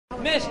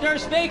Mr.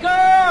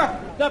 Speaker,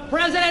 the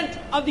President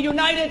of the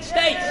United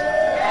States.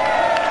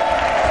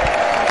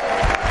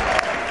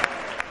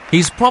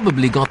 He's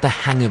probably got the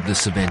hang of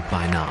this event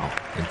by now,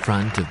 in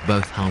front of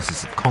both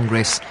houses of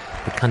Congress,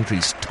 the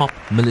country's top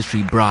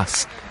military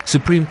brass,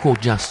 Supreme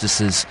Court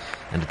justices,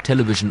 and a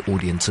television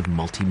audience of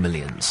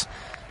multi-millions.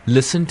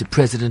 Listen to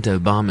President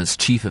Obama's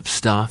Chief of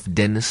Staff,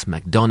 Dennis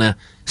McDonough,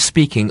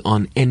 speaking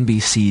on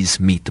NBC's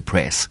Meet the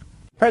Press.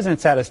 The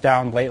President sat us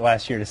down late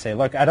last year to say,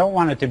 look, I don't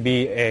want it to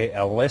be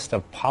a list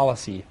of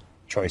policy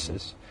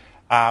choices.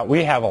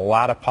 We have a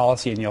lot of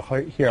policy, and you'll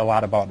hear a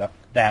lot about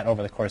that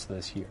over the course of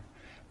this year.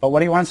 But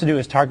what he wants to do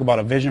is talk about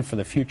a vision for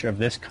the future of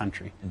this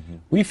country.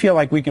 We feel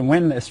like we can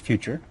win this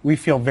future. We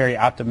feel very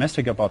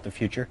optimistic about the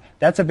future.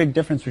 That's a big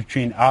difference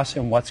between us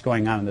and what's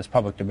going on in this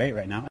public debate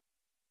right now.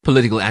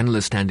 Political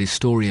analyst and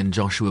historian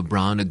Joshua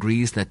Brown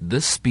agrees that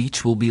this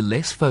speech will be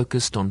less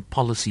focused on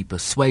policy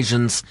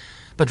persuasions,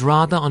 but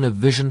rather on a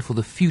vision for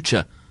the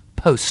future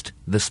post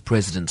this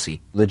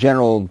presidency. The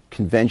general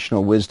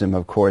conventional wisdom,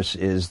 of course,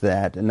 is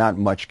that not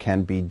much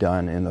can be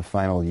done in the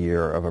final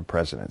year of a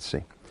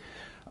presidency.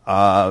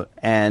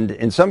 And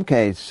in some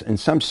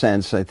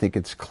sense, I think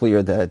it's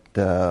clear that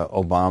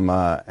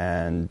Obama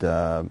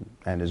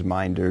and his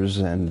minders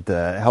and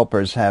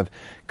helpers have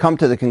come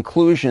to the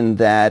conclusion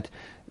that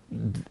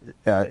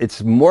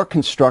it's more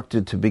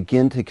constructive to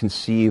begin to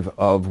conceive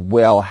of,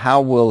 well, how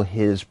will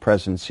his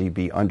presidency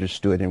be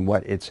understood and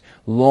what its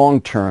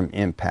long-term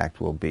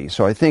impact will be.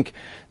 So I think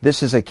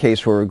this is a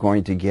case where we're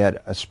going to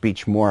get a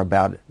speech more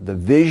about the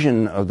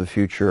vision of the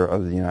future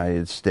of the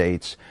United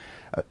States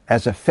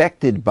as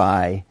affected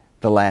by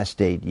the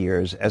last 8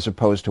 years, as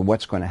opposed to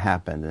what's going to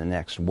happen in the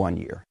next 1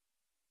 year.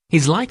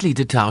 He's likely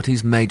to tout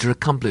his major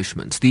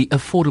accomplishments, the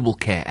Affordable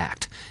Care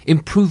Act,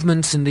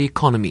 improvements in the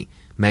economy,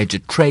 major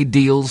trade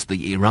deals,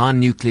 the Iran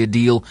nuclear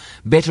deal,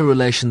 better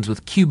relations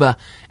with Cuba,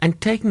 and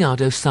taking out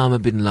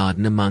Osama bin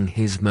Laden among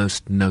his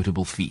most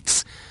notable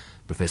feats.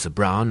 Professor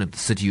Brown at the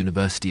City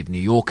University of New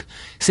York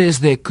says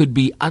there could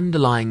be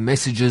underlying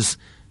messages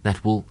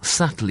that will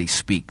subtly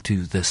speak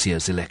to this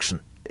year's election.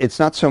 It's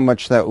not so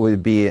much that it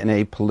would be an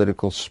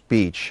apolitical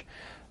speech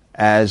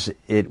as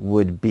it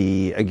would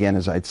be, again,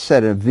 as I'd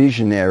said, a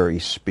visionary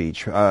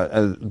speech.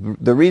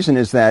 The reason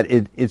is that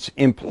it's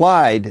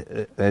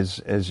implied,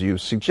 as you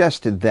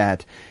suggested,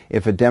 that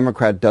if a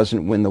Democrat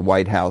doesn't win the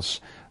White House,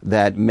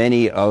 that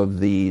many of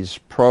these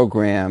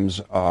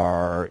programs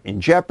are in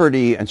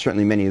jeopardy, and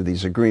certainly many of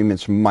these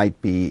agreements might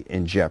be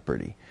in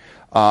jeopardy.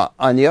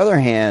 On the other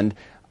hand,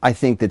 I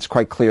think it's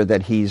quite clear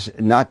that he's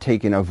not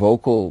taken a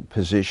vocal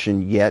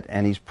position yet,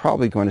 and he's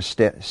probably going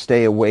to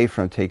stay away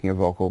from taking a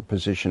vocal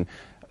position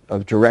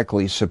of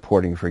directly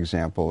supporting, for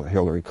example,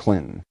 Hillary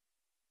Clinton.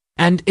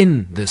 And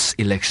in this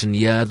election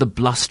year, the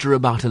bluster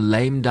about a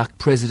lame duck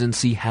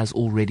presidency has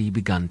already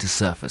begun to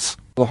surface.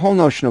 The whole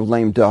notion of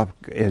lame duck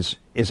is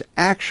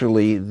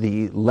actually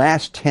the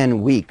last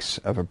 10 weeks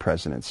of a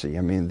presidency.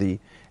 I mean, the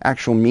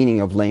actual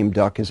meaning of lame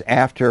duck is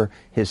after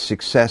his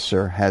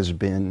successor has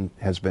been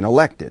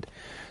elected.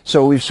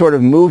 So we've sort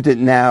of moved it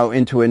now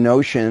into a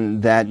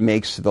notion that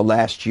makes the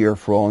last year,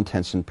 for all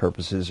intents and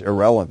purposes,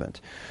 irrelevant.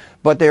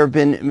 But there have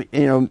been,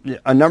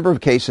 a number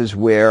of cases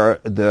where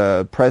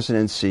the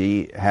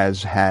presidency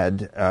has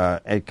had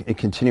a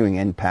continuing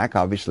impact.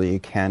 Obviously,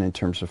 it can in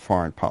terms of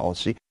foreign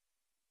policy.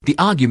 The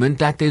argument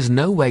that there's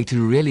no way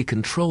to really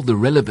control the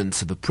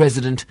relevance of a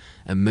president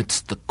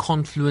amidst the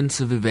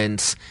confluence of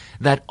events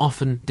that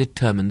often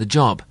determine the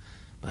job.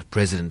 But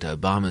President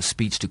Obama's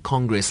speech to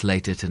Congress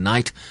later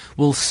tonight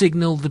will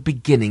signal the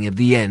beginning of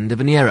the end of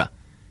an era.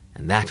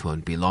 And that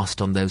won't be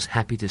lost on those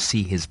happy to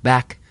see his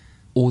back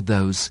or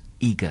those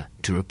eager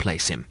to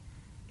replace him.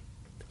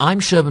 I'm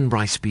Sherman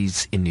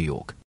Bryce-Pease in New York.